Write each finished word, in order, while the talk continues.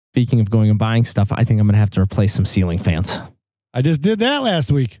Speaking of going and buying stuff, I think I'm going to have to replace some ceiling fans. I just did that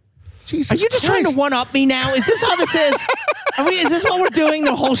last week. Jesus Are you just trying to one-up me now? Is this all this is? Is this what we're doing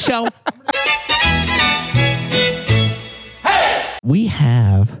the whole show?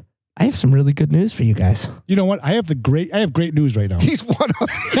 I have some really good news for you guys. You know what? I have great news right now. He's one of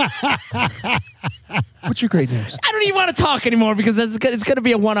What's your great news? I don't even want to talk anymore because it's going to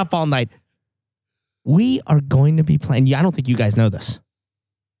be a one-up all night. We are going to be playing. I don't think you guys know this.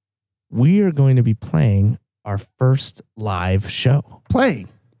 We are going to be playing our first live show. Playing.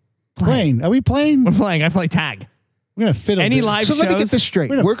 Are we playing? We're playing. I play tag. We're going to fiddle. Any live shows? So let me get this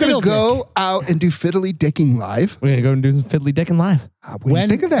straight. We're going to go out and do fiddly dicking live. We're going to go and do some fiddly dicking live. What do you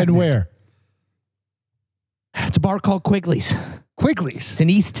think of that? And where? It's a bar called Quigley's. Quigley's. It's in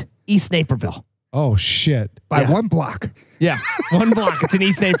East Naperville. Oh, shit. By one block. Yeah, one block. It's in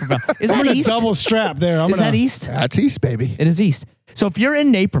East Naperville. Is that East? Double strap there. Is that East? That's East, baby. It is East. So if you're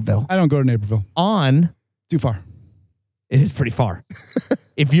in Naperville. I don't go to Naperville. Too far. It is pretty far.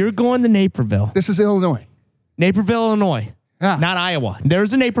 If you're going to Naperville. This is Illinois. Naperville, Illinois. Yeah. Not Iowa.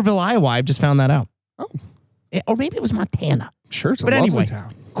 There's a Naperville, Iowa. I've just found that out. Oh. Or maybe it was Montana. I'm sure it's a lovely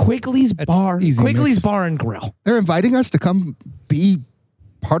town. Quigley's Bar. Quigley's Bar and Grill. They're inviting us to come be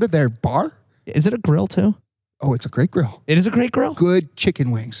part of their bar? Is it a grill too? Oh, it's a great grill. It is a great grill? Good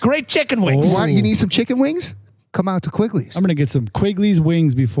chicken wings. Great chicken wings. Oh. You need some chicken wings? Come out to Quigley's. I'm going to get some Quigley's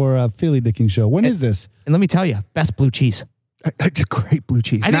wings before a Philly dicking show. When is this? And let me tell you, best blue cheese. It's a great blue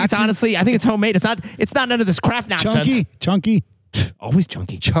cheese. I think it's homemade. It's not none of this Kraft nonsense. Chunky. Always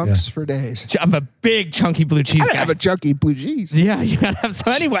chunky. Chunks for days. I'm a big chunky blue cheese guy. I have a chunky blue cheese. Yeah, you gotta have.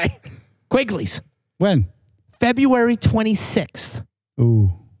 So anyway, Quigley's. When? February 26th.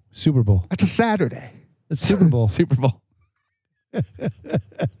 Ooh, Super Bowl. That's a Saturday. It's Super Bowl. Super Bowl. The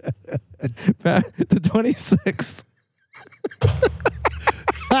 26th.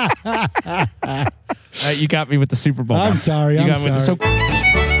 You got me with the Super Bowl. I'm sorry.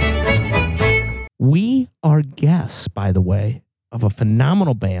 We are guests, by the way, of a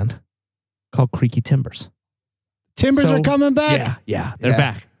phenomenal band called Creaky Timbers. Timbers are coming back? Yeah, they're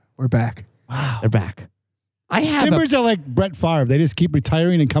back. We're back. Wow. They're back. Timbers are like Brett Favre. They just keep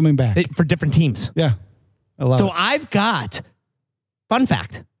retiring and coming back. For different teams. Yeah. I love it. I've got, fun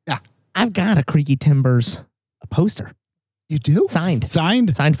fact. Yeah. I've got a Creaky Timbers poster. You do? Signed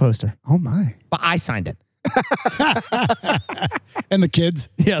poster. Oh, my. But I signed it. And the kids?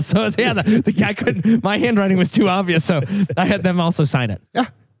 Yeah, so the guy couldn't, my handwriting was too obvious, so I had them also sign it. Yeah.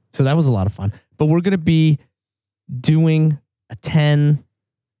 So that was a lot of fun. But we're going to be doing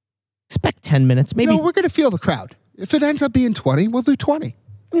expect 10 minutes, maybe. No, we're going to feel the crowd. If it ends up being 20, we'll do 20.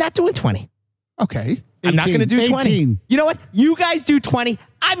 I'm not doing 20. Okay. I'm not going to do 20. 18. You know what? You guys do 20.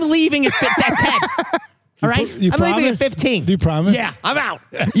 I'm leaving at 10. All right? I'm leaving at 15. Do you promise? Yeah, I'm out.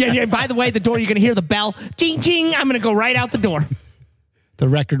 Yeah, by the way, the door, you're going to hear the bell. Ching, ching. I'm going to go right out the door. The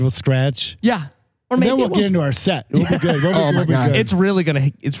record will scratch. Yeah. Or And maybe then we'll get into our set. We'll be good. Oh, my God. It's really going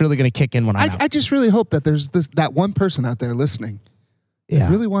to kick in when I'm out. I just really hope that there's that one person out there listening Yeah.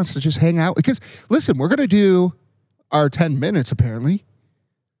 that really wants to just hang out. Because, listen, we're going to do our 10 minutes, apparently.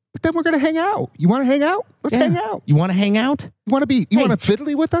 But then we're going to hang out. You want to hang out? Let's hang out. You want to hang out? You want to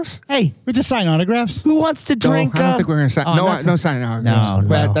fiddly with us? Hey, We just sign autographs. who wants to drink? No, I don't think we're going to sign. No signing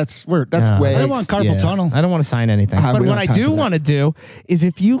autographs. No. That's No. way. I don't want carpal tunnel. I don't want to sign anything. We But don't what have I time do for that. want to do is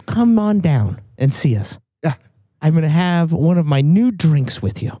if you come on down and see us, Yeah. I'm going to have one of my new drinks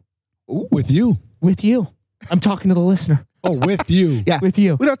with you. Ooh. With you. With you. I'm talking to the listener. Oh, with you. Yeah. With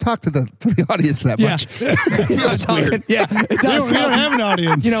you. We don't talk to the audience that much. It feels weird. Yeah, it We does. don't have an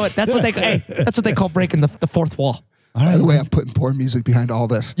audience. You know what? That's what they call breaking the fourth wall. By the way, I'm putting poor music behind all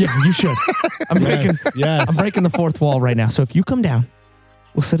this. Yeah, you should. I'm breaking the fourth wall right now. So if you come down,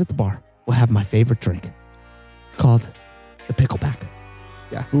 we'll sit at the bar. We'll have my favorite drink called the Pickleback.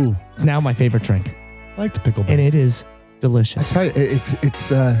 Ooh, It's now my favorite drink, I like the pickleback. and it is I delicious. tell you, it's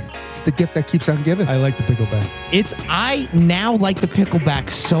the gift that keeps on giving. I like the pickleback. I now like the Pickleback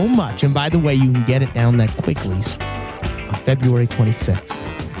so much. And by the way, you can get it down at Quigley's on February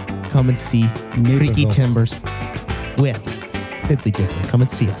 26th. Come and see Creaky Naperville. Timbers with Fiddly Dickin. Come and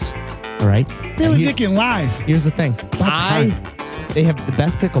see us. All right? Billy And Dickin live. Here's the thing. time. They have the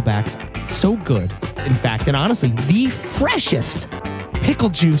best picklebacks. So good, in fact, and honestly, the freshest pickle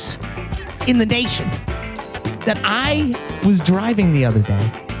juice in the nation. That I was driving the other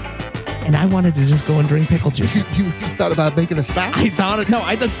day, and I wanted to just go and drink pickle juice. You thought about making a stop? I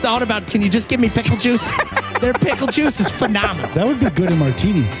thought about, can you just give me pickle juice? Their pickle juice is phenomenal. That would be good in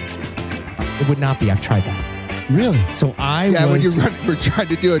martinis. It would not be. I've tried that. Really? So When you were trying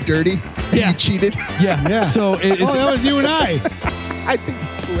to do a dirty, and Yeah. you cheated. Yeah. Yeah. So that was you and I. I think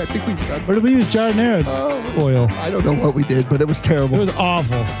so. I think we've done. Or did we use jardinera oil? I don't know what we did, but it was terrible. It was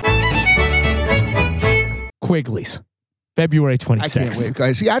awful. Quigley's, February 26th. I can't wait,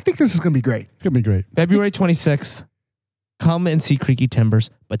 guys. Yeah, I think this is going to be great. It's going to be great. February 26th. Come and see Creaky Timbers,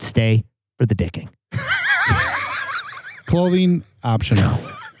 but stay for the dicking. Clothing optional.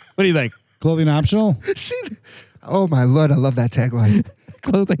 What do you think? Clothing optional? See, oh my Lord, I love that tagline.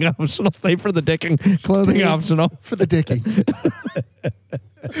 Clothing optional. Stay for the dicking. Clothing Stay optional. For the dicking.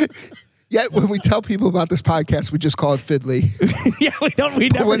 Yet when we tell people about this podcast, we just call it fiddly. Yeah, we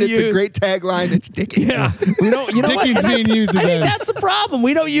never When it's use. a great tagline, it's dicking. Yeah, we don't. You know what? Dicking's being used I think again. that's the problem.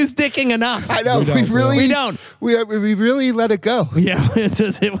 We don't use dicking enough. I know. We don't, We don't. We really let it go. Yeah,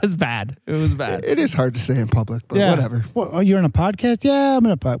 it was bad. It was bad. It is hard to say in public, but whatever. What, oh, you're on a podcast? Yeah, I'm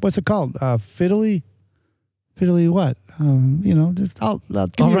in a podcast. What's it called? Fiddly? Fiddly what? Just I'll give I'll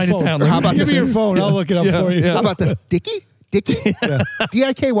me your write it phone. down. Or how about Give give me me your phone? I'll look it up for you. Yeah. How about this? Dicky? Dicky?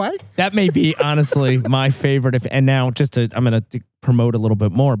 D-I-K-Y? That may be honestly my favorite. I'm going to promote a little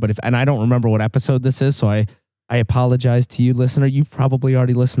bit more, but and I don't remember what episode this is, so I apologize to you, listener. You've probably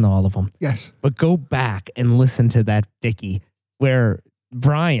already listened to all of them. Yes. But go back and listen to that Dickie where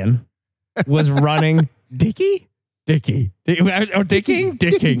Brian was running Dickie. Dicking. It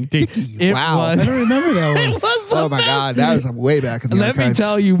Wow. I was. don't remember that one. It was the Oh my best. God. That was way back in the Let me archives.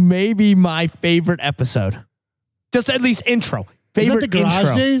 tell you, maybe my favorite episode. Just at least intro. Is that Favorite the Garage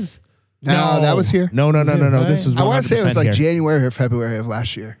intro. Days? No, that was here. No. Was it This was I want to say it was 100% like here. January or February of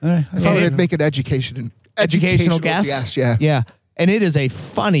last year. All right. If I were to make an educational guess. Yes, yeah. Yeah. And it is a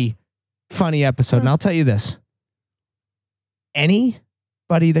funny episode. And I'll tell you this.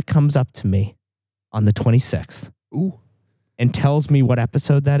 Anybody that comes up to me on the 26th Ooh. and tells me what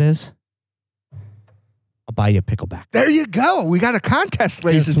episode that is, I'll buy you a pickleback. There you go. We got a contest,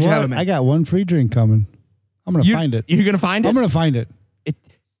 ladies Guess and what? gentlemen. I got one free drink coming. I'm going to find it. You're going to find it? I'm going to find it.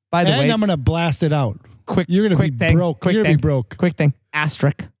 By the And way, I'm going to blast it out. quick, You're going to quick be thing, broke. Quick You're thing, going to be broke. Quick thing.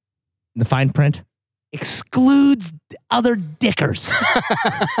 Asterisk. The fine print excludes other dickers.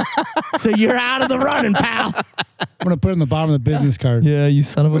 So you're out of the running, pal. I'm going to put it in the bottom of the business card. Yeah, you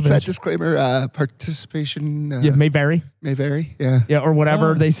son of a What's bitch. that disclaimer? Participation Yeah, may vary. may vary. Yeah. Yeah, or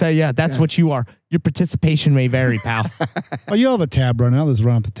whatever they say. Yeah, that's what you are. Your participation may vary, pal. Oh, you'll have a tab run. I'll just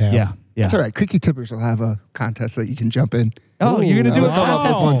run up the tab. Yeah. That's all right. Creaky Timbers will have a contest that you can jump in. Oh, you're going to do a wow.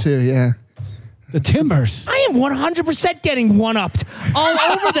 contest? One too, yeah. The Timbers. I am 100% getting one-upped all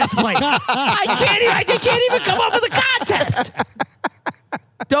over this place. I can't even come up with a contest.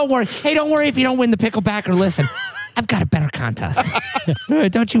 Don't worry. Hey, don't worry if you don't win the pickleback or listen. I've got a better contest.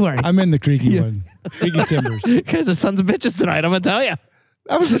 Don't you worry. I'm in the Creaky one. Creaky Timbers. You guys are sons of bitches tonight, I'm going to tell you.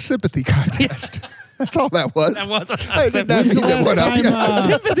 That was a sympathy contest. That's all that was. That was a I did not mean to last one up time, you.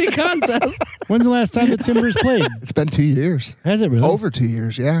 sympathy contest. When's the last time the Timbers played? It's been 2 years. Has it really? Over 2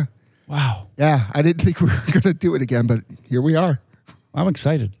 years, yeah. Wow. Yeah, I didn't think we were going to do it again, but here we are. I'm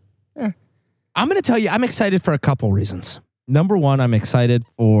excited. I'm going to tell you, I'm excited for a couple reasons. Number one, I'm excited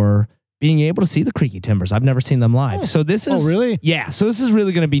for being able to see the Creaky Timbers. I've never seen them live. So this is... Oh, really? Yeah. So this is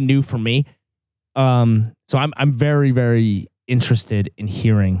really going to be new for me. So I'm very, very interested in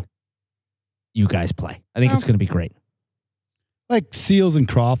hearing you guys play. I think it's going to be great. Like Seals and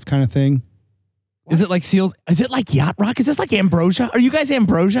Croft kind of thing. Is it like Seals? Is it like Yacht Rock? Is this like Ambrosia? Are you guys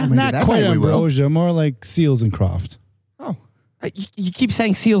Ambrosia? Maybe Not that quite way we will. Ambrosia, more like Seals and Croft. Oh, You keep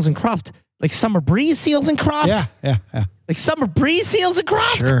saying Seals and Croft. Like Summer Breeze Seals and Croft? Yeah. Like Summer Breeze Seals and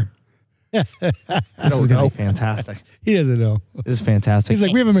Croft? sure. This is going to be fantastic. He doesn't know. This is fantastic. He's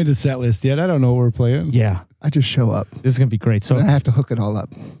like, we haven't made the set list yet. I don't know what we're playing. Yeah. I just show up. This is going to be great. I have to hook it all up.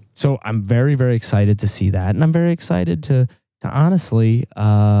 So I'm very, very excited to see that. And I'm very excited to honestly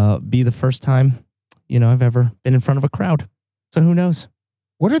be the first time, I've ever been in front of a crowd. So who knows?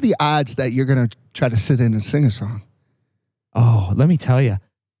 What are the odds that you're going to try to sit in and sing a song? Oh, let me tell you.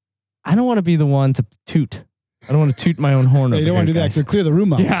 I don't want to be the one to toot. I don't want to toot my own horn. Hey, you don't want to do that. So clear the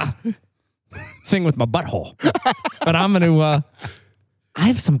room out. Yeah. Sing with my butthole. But I'm going to,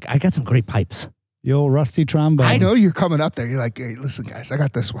 I got some great pipes. The old rusty trombone. I know you're coming up there. You're like, hey, listen, guys, I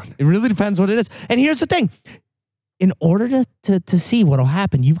got this one. It really depends what it is. And here's the thing. In order to see what'll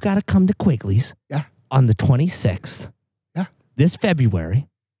happen, you've got to come to Quigley's on the 26th. Yeah. This February.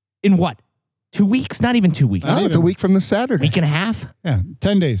 In what? 2 weeks? Not even 2 weeks. Oh, it's a week from this Saturday. Week and a half? Yeah,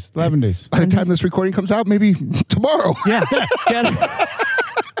 10 days, 11 days. By the time this recording comes out, maybe tomorrow. Yeah.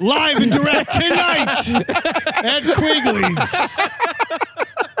 Live and direct tonight at Quigley's.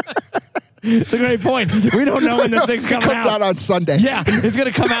 It's a great point. We don't know when this thing's It coming comes out on Sunday. Yeah, it's going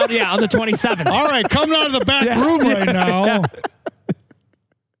to come out, on the 27th. All right, coming out of the back room right now.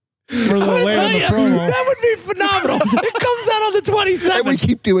 For the later the promo. That would be phenomenal. It comes out on the And we 27th.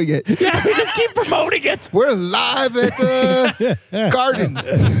 keep doing it. Yeah, we just keep promoting it. We're live at the garden.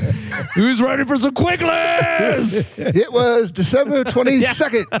 Who's ready for some Quicklers? It was December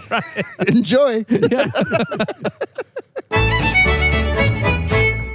 22nd. Enjoy.